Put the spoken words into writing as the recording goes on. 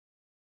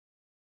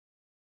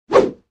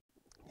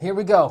Here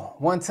we go.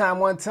 One time,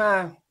 one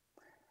time.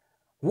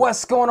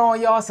 What's going on,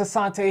 y'all? It's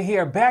Asante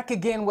here, back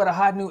again with a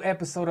hot new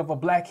episode of a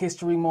Black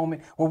History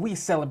Moment where we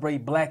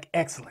celebrate Black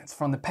excellence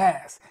from the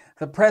past,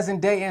 the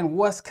present day, and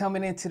what's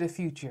coming into the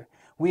future.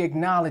 We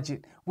acknowledge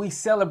it, we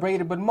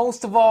celebrate it, but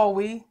most of all,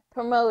 we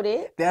promote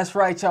it. That's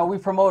right, y'all. We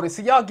promote it.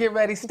 So y'all get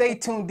ready. Stay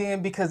tuned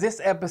in because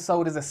this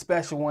episode is a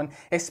special one,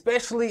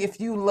 especially if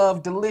you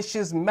love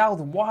delicious,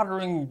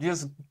 mouth-watering,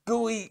 just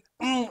gooey,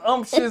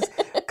 umptious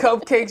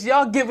cupcakes.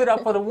 Y'all give it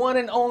up for the one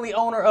and only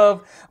owner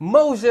of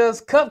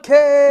Moja's Cupcakes.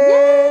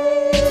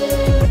 Yay!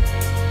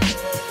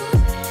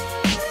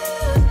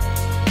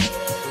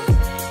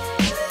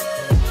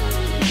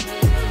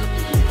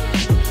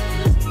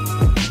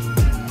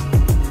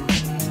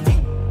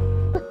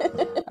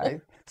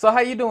 So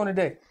how you doing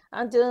today?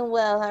 I'm doing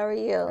well. How are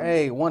you?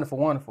 Hey, wonderful,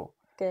 wonderful.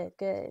 Good,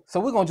 good.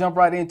 So we're going to jump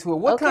right into it.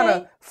 What kind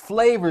of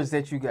flavors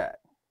that you got?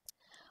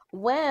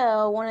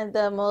 Well, one of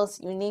the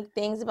most unique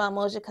things about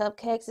Moja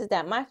Cupcakes is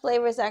that my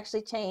flavors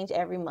actually change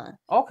every month.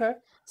 Okay.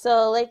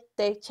 So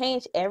they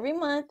change every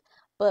month,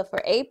 but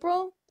for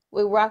April,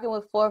 we're rocking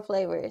with 4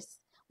 flavors.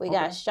 We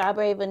got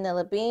strawberry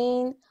vanilla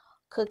bean,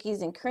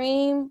 cookies and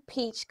cream,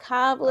 peach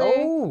cobbler,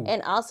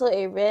 and also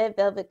a red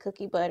velvet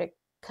cookie butter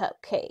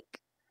cupcake.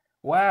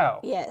 Wow.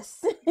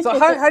 Yes. So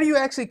how do you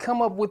actually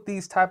come up with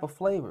these type of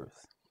flavors?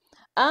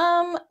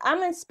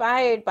 I'm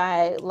inspired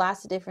by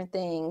lots of different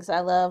things. I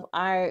love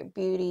art,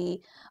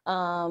 beauty,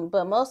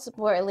 but most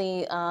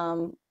importantly,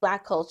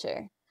 Black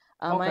culture.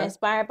 I'm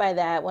inspired by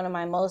that. One of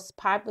my most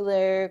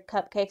popular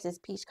cupcakes is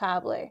peach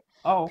cobbler.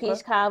 Oh, okay.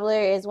 Peach cobbler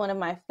is one of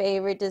my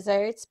favorite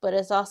desserts, but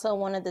it's also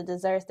one of the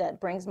desserts that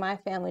brings my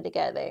family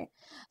together.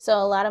 So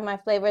a lot of my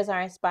flavors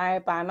are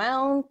inspired by my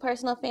own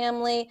personal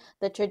family,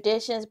 the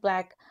traditions,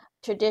 Black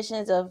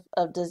traditions of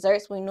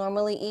desserts we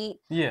normally eat.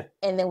 Yeah.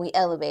 And then we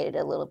elevate it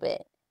a little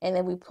bit. And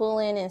then we pull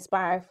in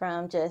inspired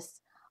from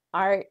just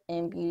art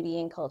and beauty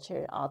and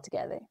culture all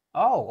together.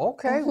 Oh,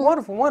 okay.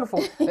 Wonderful,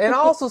 wonderful. And I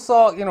also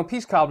saw,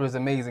 peach cobbler is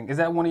amazing. Is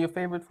that one of your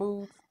favorite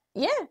foods?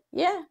 Yeah,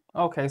 yeah.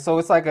 Okay, so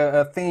it's like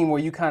a theme where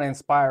you kind of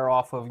inspire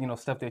off of,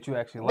 stuff that you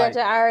actually like.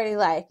 That I already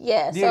like,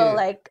 yeah. So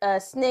like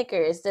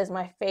Snickers, that's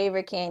my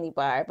favorite candy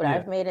bar, but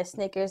I've made a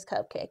Snickers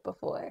cupcake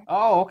before.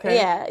 Oh, okay.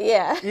 Yeah,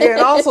 yeah. Yeah,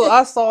 and also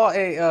I saw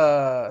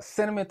a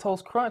Cinnamon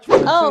Toast Crunch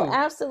one Oh, too.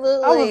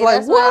 absolutely. I was like,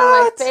 that's what?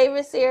 one of my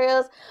favorite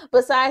cereals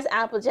besides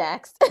Apple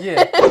Jacks.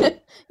 Yeah.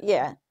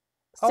 Yeah.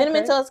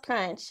 Cinnamon Toast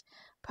Crunch,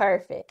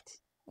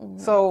 perfect.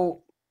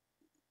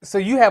 So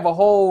you have a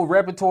whole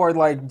repertoire.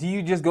 Like, do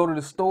you just go to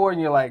the store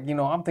and you're like,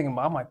 I'm thinking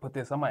about, I might put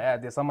this, I might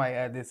add this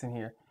in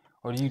here,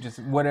 or do you just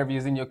whatever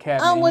is in your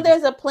cabinet? Well,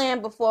 there's a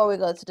plan before we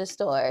go to the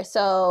store.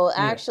 So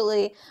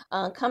actually,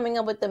 coming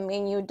up with the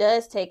menu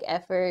does take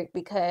effort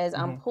because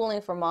I'm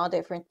pulling from all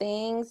different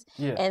things,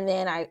 and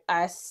then I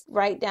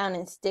write down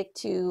and stick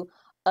to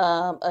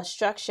a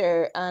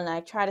structure, and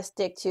I try to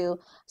stick to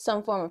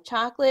some form of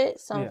chocolate,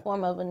 some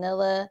form of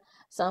vanilla,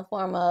 some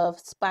form of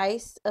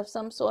spice of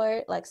some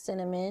sort, like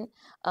cinnamon,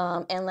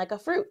 and like a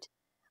fruit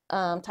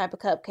type of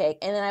cupcake.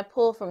 And then I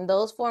pull from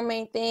those 4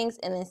 main things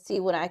and then see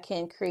what I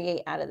can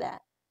create out of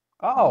that.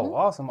 Oh,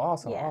 awesome,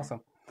 awesome,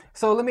 awesome.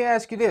 So let me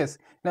ask you this.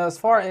 Now, as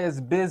far as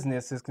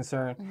business is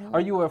concerned,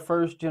 are you a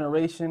first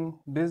generation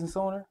business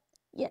owner?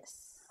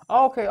 Yes.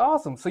 Oh, okay,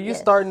 awesome. So you're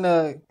starting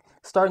the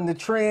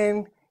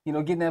trend,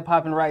 getting that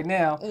popping right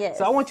now. Yes.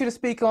 So I want you to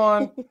speak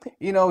on,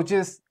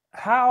 just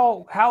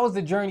how has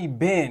the journey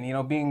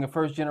been, being a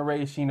first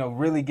generation,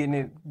 really getting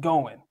it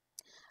going?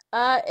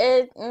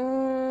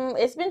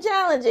 It's been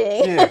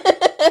challenging. Yeah.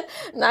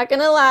 Not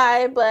gonna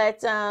lie,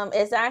 but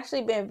it's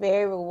actually been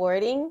very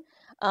rewarding.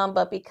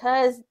 But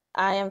because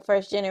I am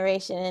first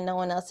generation and no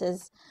one else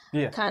has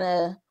kind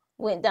of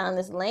went down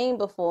this lane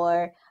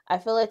before, I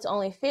feel it's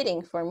only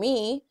fitting for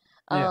me.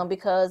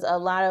 Because a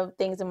lot of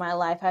things in my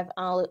life have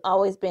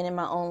always been in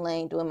my own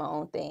lane, doing my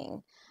own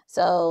thing.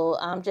 So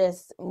I'm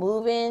just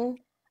moving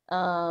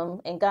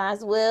in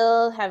God's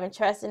will, having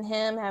trust in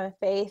Him, having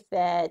faith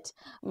that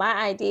my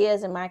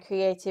ideas and my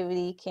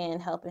creativity can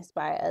help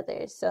inspire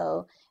others.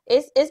 So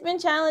it's been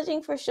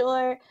challenging for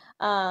sure,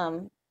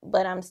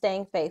 but I'm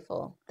staying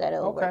faithful that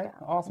it'll work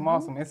out. Awesome,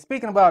 awesome. And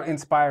speaking about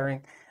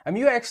inspiring,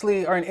 you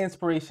actually are an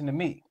inspiration to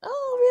me.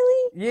 Oh,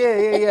 really?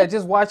 Yeah.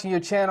 Just watching your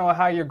channel,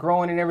 how you're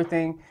growing and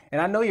everything,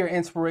 and I know you're an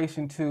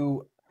inspiration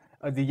to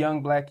the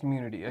young Black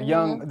community.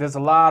 There's a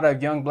lot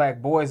of young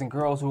Black boys and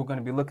girls who are going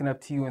to be looking up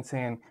to you and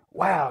saying,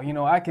 wow,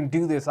 I can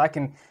do this. I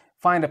can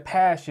find a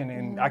passion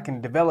and I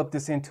can develop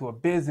this into a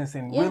business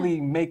and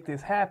really make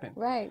this happen.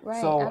 Right,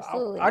 So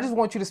absolutely. I just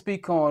want you to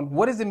speak on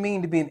what does it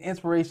mean to be an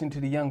inspiration to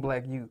the young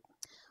Black youth?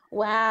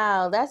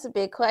 Wow, that's a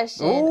big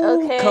question.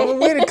 Ooh, okay.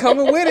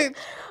 Coming with it.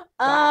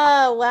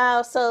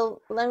 Wow.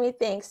 So let me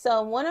think.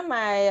 So one of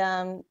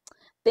my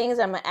things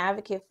I'm an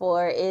advocate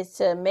for is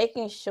to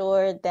making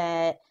sure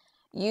that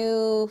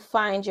you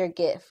find your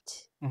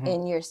gift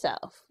in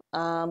yourself.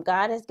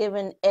 God has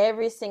given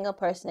every single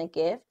person a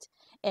gift,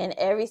 and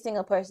every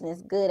single person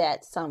is good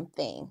at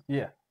something.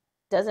 Yeah.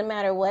 Doesn't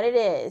matter what it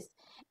is.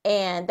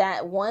 And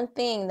that one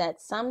thing,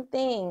 that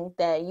something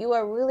that you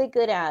are really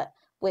good at,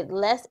 with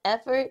less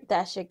effort,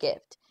 that's your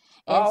gift.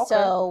 And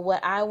so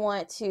what I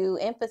want to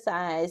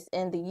emphasize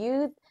in the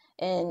youth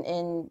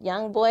and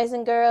young boys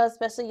and girls,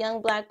 especially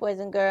young Black boys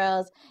and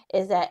girls,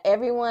 is that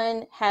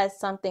everyone has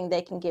something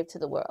they can give to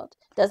the world.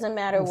 Doesn't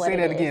matter what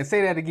it is.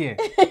 Say that again.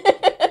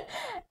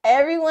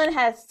 Everyone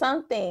has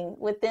something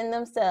within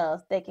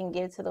themselves they can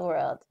give to the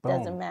world. Boom.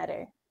 Doesn't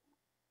matter.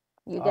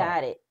 You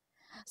got it.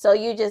 So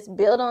you just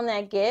build on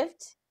that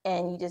gift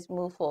and you just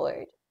move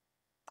forward.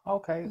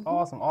 Okay,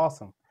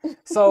 awesome.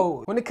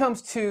 So when it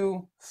comes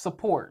to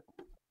support,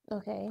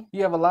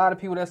 you have a lot of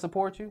people that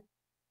support you?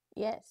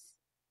 Yes.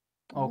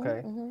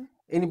 Okay.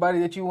 Anybody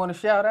that you want to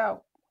shout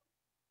out?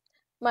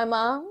 My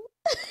mom.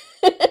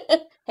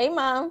 Hey,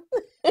 Mom.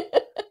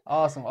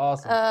 Awesome.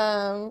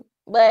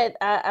 But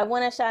I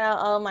want to shout out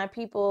all my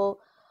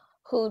people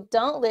who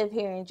don't live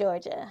here in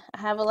Georgia. I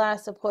have a lot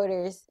of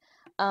supporters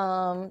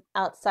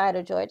outside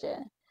of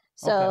Georgia.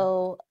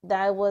 So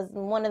that was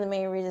one of the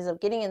main reasons of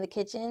getting in the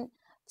kitchen,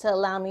 to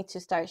allow me to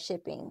start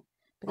shipping.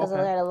 Because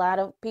I had a lot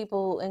of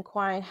people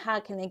inquiring,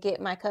 how can they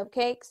get my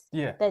cupcakes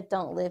that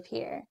don't live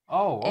here?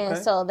 And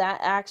so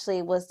that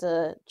actually was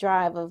the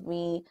drive of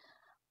me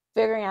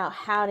figuring out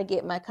how to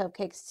get my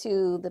cupcakes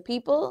to the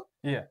people,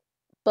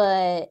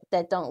 but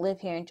that don't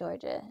live here in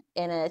Georgia.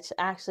 And it's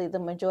actually the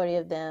majority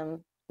of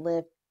them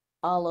live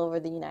all over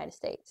the United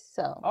States.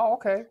 So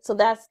so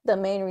that's the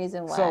main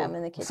reason why I'm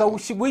in the kitchen. So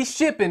we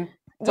shipping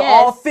to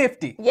all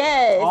 50.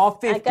 Yes. All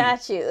 50. I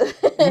got you.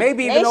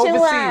 Maybe even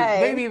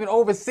overseas. Maybe even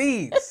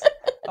overseas.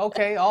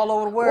 Okay, all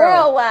over the world.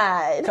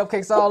 Worldwide.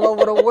 Cupcakes all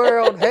over the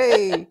world.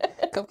 Hey.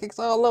 Cupcakes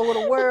all over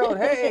the world.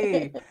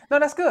 Hey. No,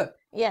 that's good.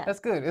 Yeah. That's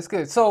good. It's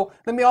good. So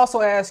let me also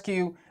ask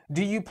you,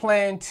 do you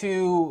plan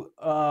to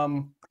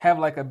have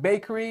like a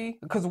bakery?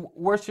 Because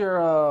what's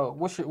your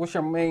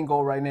main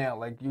goal right now?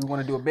 Like, you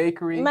want to do a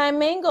bakery? My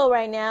main goal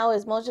right now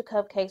is Moja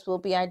Cupcakes will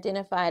be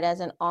identified as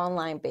an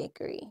online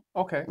bakery.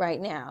 Okay. Right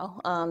now,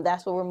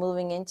 that's what we're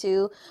moving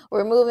into.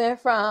 We're moving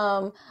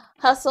from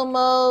hustle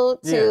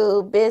mode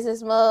to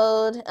business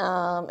mode,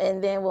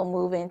 and then we'll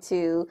move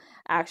into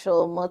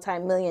actual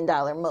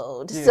multi-million-dollar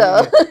mode.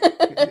 Some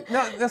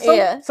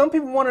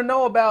people want to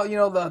know about,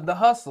 the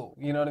hustle.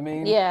 You know what I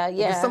mean?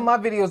 Yeah. Some of my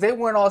videos, they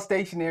weren't all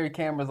stationary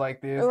cameras like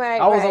this. Right,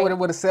 I was over there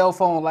with a cell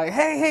phone, like,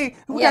 hey,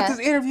 we got this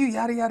interview,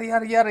 yada yada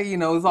yada yada.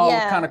 It's all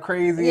kind of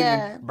crazy,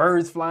 and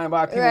birds flying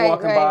by, people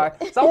walking by.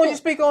 So I want you to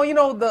speak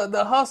on,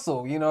 the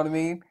hustle. You know what I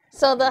mean?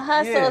 So the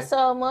hustle.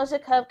 So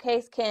Moja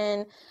Cupcakes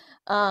can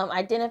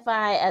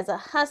identify as a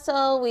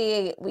hustle.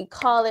 We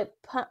call it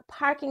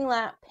parking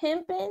lot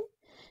pimping.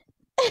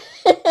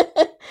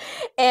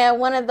 And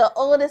one of the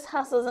oldest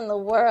hustles in the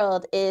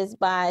world is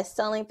by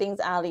selling things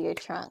out of your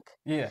trunk.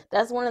 Yeah.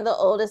 That's one of the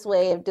oldest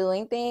way of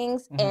doing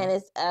things, and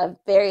it's a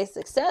very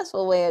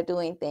successful way of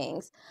doing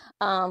things.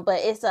 But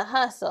it's a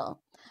hustle.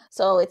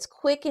 So it's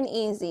quick and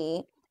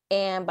easy.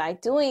 And by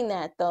doing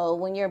that, though,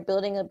 when you're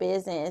building a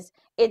business,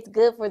 it's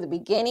good for the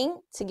beginning,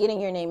 to getting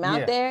your name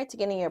out there, to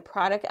getting your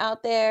product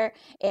out there.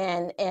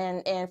 And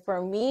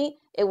for me,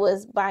 it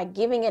was by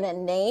giving it a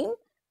name.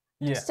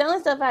 Selling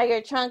stuff out of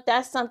your trunk,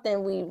 that's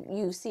something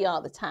you see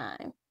all the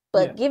time.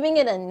 But giving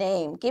it a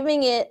name,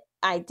 giving it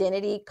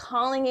identity,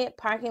 calling it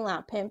parking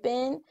lot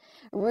pimping,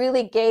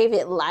 really gave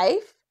it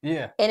life.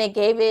 Yeah. And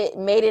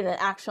made it an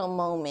actual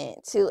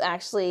moment to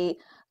actually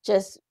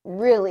just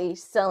really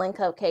selling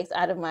cupcakes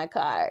out of my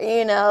car,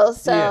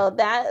 So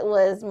that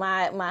was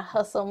my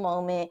hustle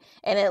moment,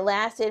 and it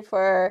lasted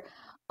for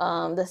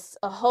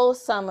a whole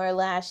summer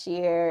last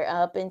year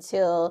up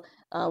until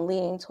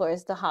leaning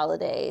towards the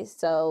holidays.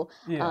 So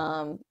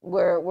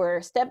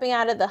we're stepping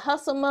out of the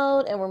hustle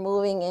mode and we're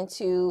moving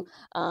into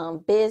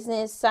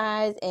business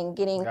size and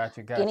getting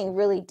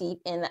really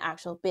deep in the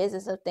actual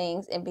business of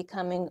things and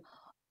becoming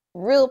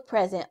real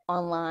present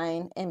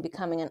online and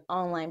becoming an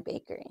online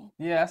bakery.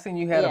 Yeah, I seen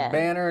you had a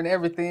banner and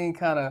everything,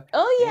 kind of.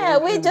 Oh yeah,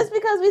 just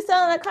because we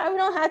sell in a car, we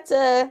don't have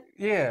to.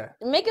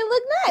 Make it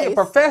look nice. Yeah,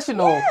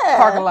 professional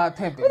parking lot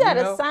pimping. We got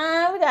a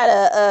sign. We got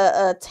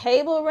a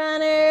table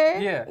runner.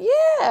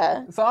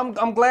 Yeah. So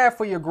I'm glad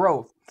for your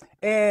growth,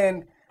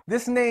 and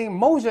this name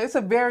Moja, it's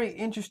a very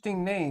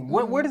interesting name.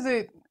 Where does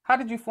it? How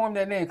did you form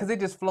that name? Because it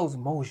just flows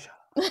Moja.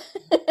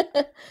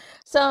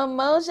 So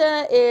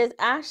Moja is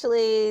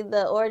actually,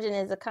 the origin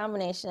is a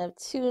combination of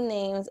two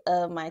names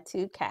of my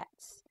two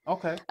cats.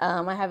 Okay.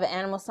 I have an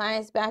animal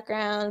science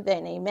background,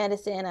 veterinary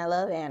medicine. I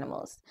love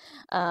animals.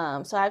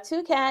 So I have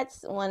two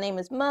cats. One name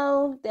is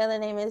Mo. The other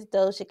name is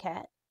Doja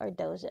Cat, or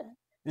Doja.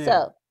 Yeah.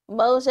 So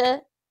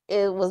Moja,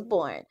 it was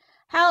born.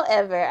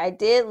 However, I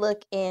did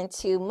look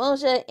into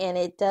Moja, and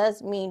it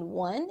does mean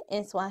one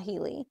in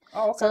Swahili.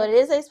 Oh, okay. So it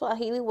is a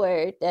Swahili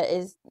word that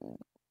is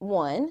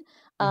one.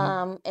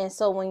 And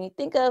so when you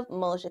think of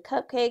Moja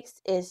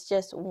Cupcakes, it's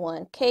just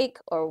one cake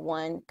or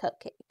one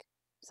cupcake.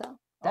 So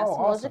that's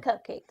Moja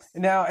Cupcakes.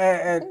 Now,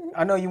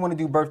 I know you want to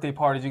do birthday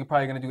parties. You're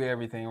probably going to do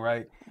everything,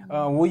 right?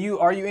 Are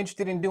you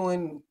interested in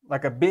doing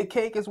like a big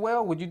cake as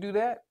well? Would you do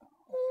that?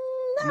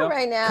 Not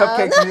right now.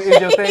 Cupcakes is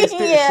your thing,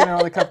 sitting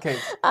on the cupcakes.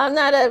 I'm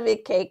not a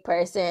big cake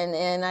person,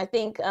 and I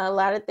think a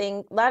lot of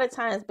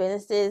times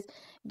businesses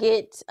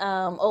get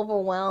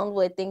overwhelmed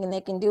with thinking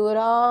they can do it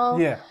all.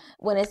 Yeah.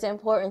 When it's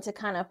important to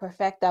kind of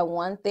perfect that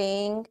one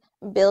thing,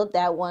 build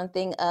that one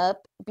thing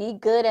up, be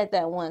good at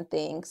that one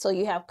thing, so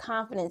you have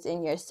confidence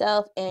in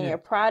yourself and your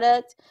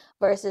product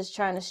versus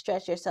trying to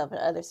stretch yourself and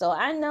others. So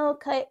I know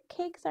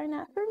cakes are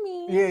not for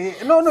me.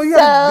 Yeah. No, you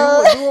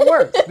have to do what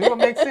works. Do what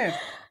makes sense.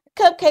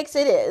 Cupcakes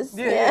it is.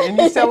 Yeah. And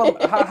you sell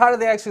them, how do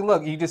they actually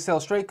look? You just sell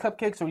straight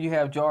cupcakes, or you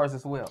have jars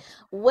as well?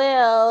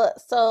 Well,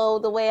 so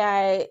the way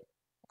I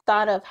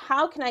thought of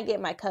how can I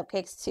get my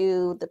cupcakes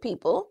to the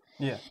people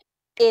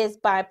is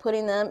by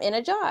putting them in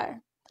a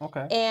jar.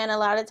 Okay. And a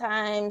lot of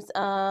times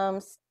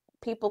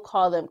people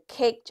call them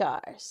cake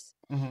jars.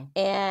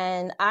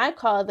 And I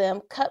call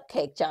them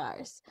cupcake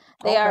jars.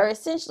 They are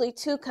essentially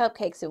 2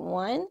 cupcakes in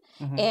one,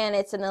 and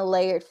it's in a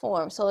layered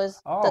form. So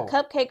it's the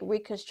cupcake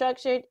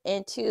reconstructed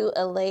into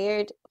a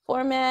layered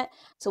format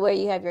to where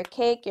you have your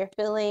cake, your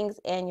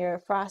fillings, and your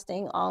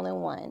frosting all in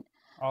one.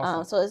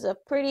 Awesome. So it's a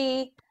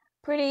pretty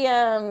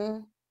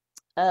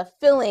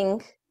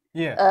filling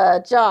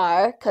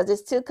jar, because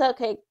it's 2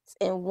 cupcakes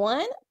in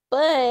one,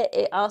 but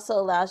it also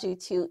allows you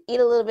to eat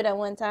a little bit at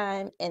one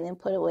time and then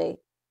put away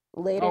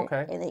later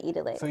and then eat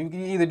it later. So you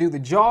can either do the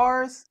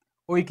jars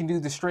or you can do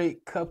the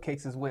straight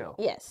cupcakes as well.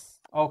 Yes.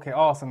 Okay,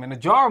 awesome. And the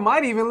jar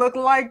might even look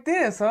like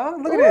this, huh?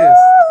 Look at this.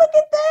 Look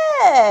at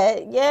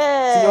that.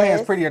 Yes. See, your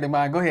hand's prettier than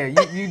mine. Go ahead.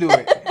 You do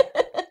it.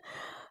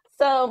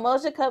 So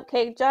Moja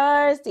Cupcake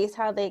jars, these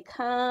how they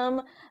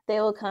come. They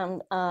will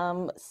come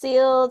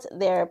sealed.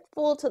 They're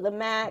full to the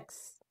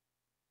max.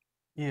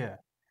 Yeah.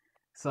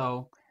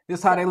 So this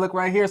is how they look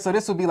right here. So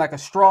this would be like a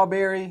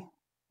strawberry.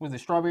 Was it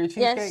strawberry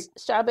cheesecake? Yes,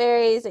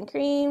 strawberries and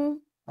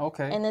cream.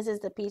 Okay. And this is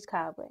the peach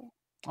cobbler.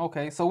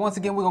 Okay. So once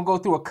again, we're going to go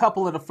through a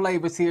couple of the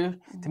flavors here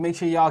to make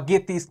sure y'all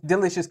get these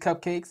delicious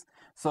cupcakes.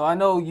 So I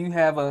know you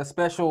have a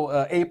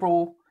special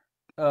April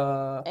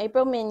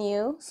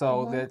menu.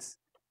 So that's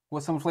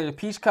what's some flavor?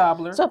 Peach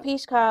cobbler. So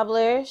peach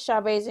cobbler,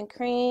 strawberries and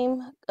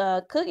cream,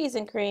 cookies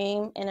and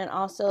cream, and then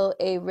also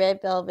a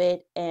red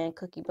velvet and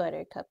cookie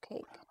butter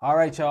cupcake. All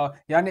right, y'all.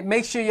 Y'all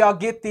make sure y'all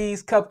get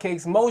these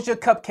cupcakes.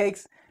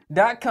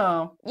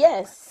 MojaCupcakes.com.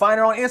 Yes. Find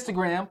her on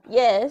Instagram.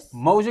 Yes.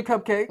 Moja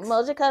Cupcakes.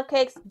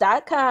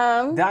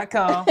 MojaCupcakes.com.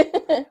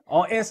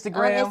 On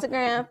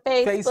Instagram.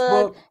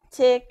 Facebook,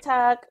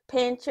 TikTok,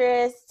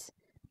 Pinterest.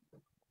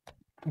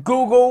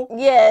 Google.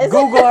 Yes.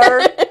 Google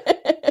her.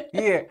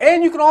 Yeah.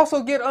 And you can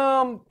also get,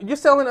 you're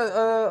selling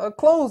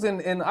clothes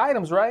and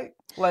items, right?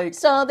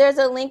 So there's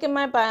a link in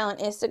my bio on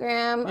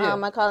Instagram.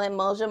 I call it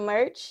Moja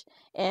Merch.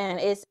 And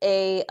it's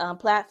a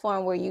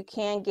platform where you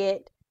can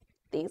get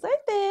things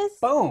like this.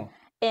 Boom.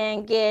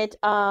 And get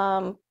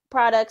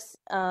products,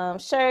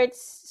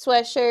 shirts,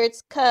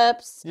 sweatshirts,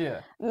 cups,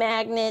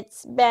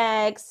 magnets,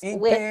 bags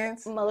ink with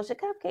pans. Moja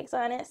Cupcakes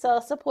on it. So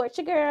support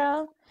your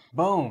girl.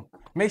 Boom.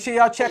 Make sure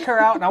y'all check her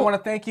out. And I want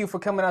to thank you for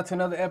coming out to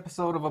another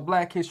episode of A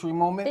Black History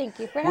Moment. Thank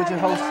you for having me. With your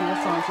host here,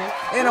 Asante.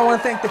 And I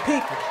want to thank the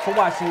people for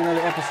watching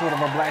another episode of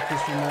A Black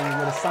History Moment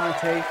with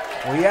Asante.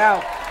 We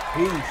out.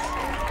 Peace.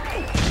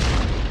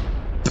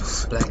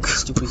 Black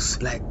history,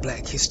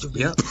 black history.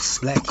 Yep.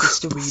 Black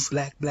history,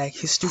 black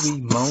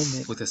history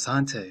moment with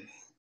Asante.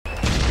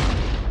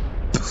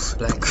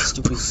 Black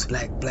history,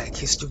 black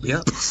history.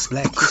 Yep.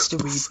 Black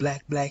history,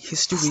 black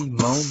history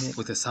moment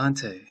with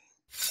Asante.